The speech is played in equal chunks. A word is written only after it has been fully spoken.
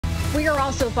We are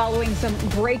also following some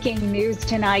breaking news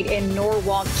tonight in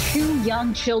Norwalk. Two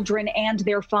young children and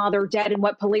their father dead in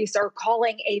what police are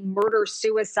calling a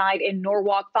murder-suicide in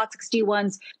Norwalk. Fox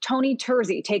 61's Tony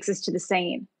Terzi takes us to the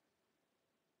scene.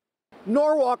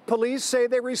 Norwalk police say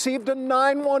they received a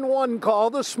 911 call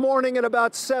this morning at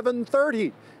about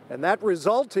 7:30, and that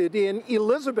resulted in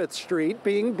Elizabeth Street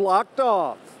being blocked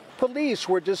off. Police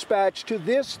were dispatched to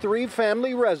this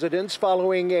three-family residence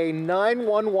following a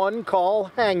 911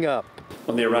 call hang-up.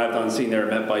 When they arrived on scene, they were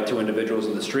met by two individuals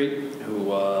in the street who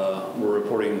were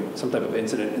reporting some type of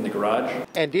incident in the garage.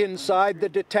 And inside the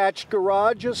detached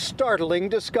garage, a startling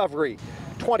discovery.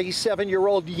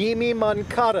 27-year-old Yimi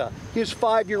Mankata, his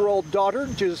 5-year-old daughter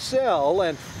Giselle,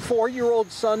 and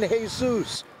 4-year-old son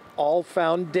Jesus, all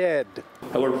found dead.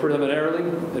 However, preliminarily,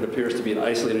 it appears to be an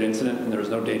isolated incident and there is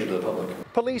no danger to the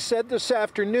public. Police said this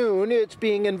afternoon it's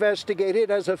being investigated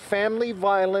as a family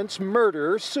violence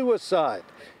murder-suicide.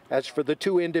 As for the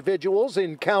two individuals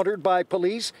encountered by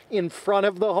police in front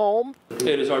of the home,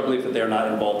 it is our belief that they are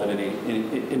not involved in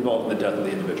the death of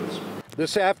the individuals.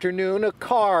 This afternoon, a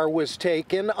car was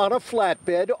taken on a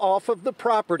flatbed off of the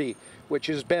property, which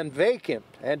has been vacant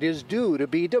and is due to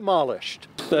be demolished.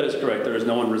 That is correct. There is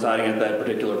no one residing at that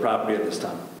particular property at this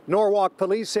time. Norwalk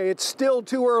police say it's still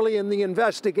too early in the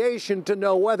investigation to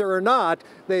know whether or not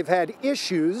they've had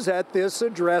issues at this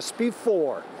address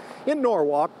before. In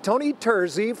Norwalk, Tony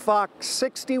Terzi, Fox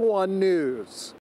 61 News.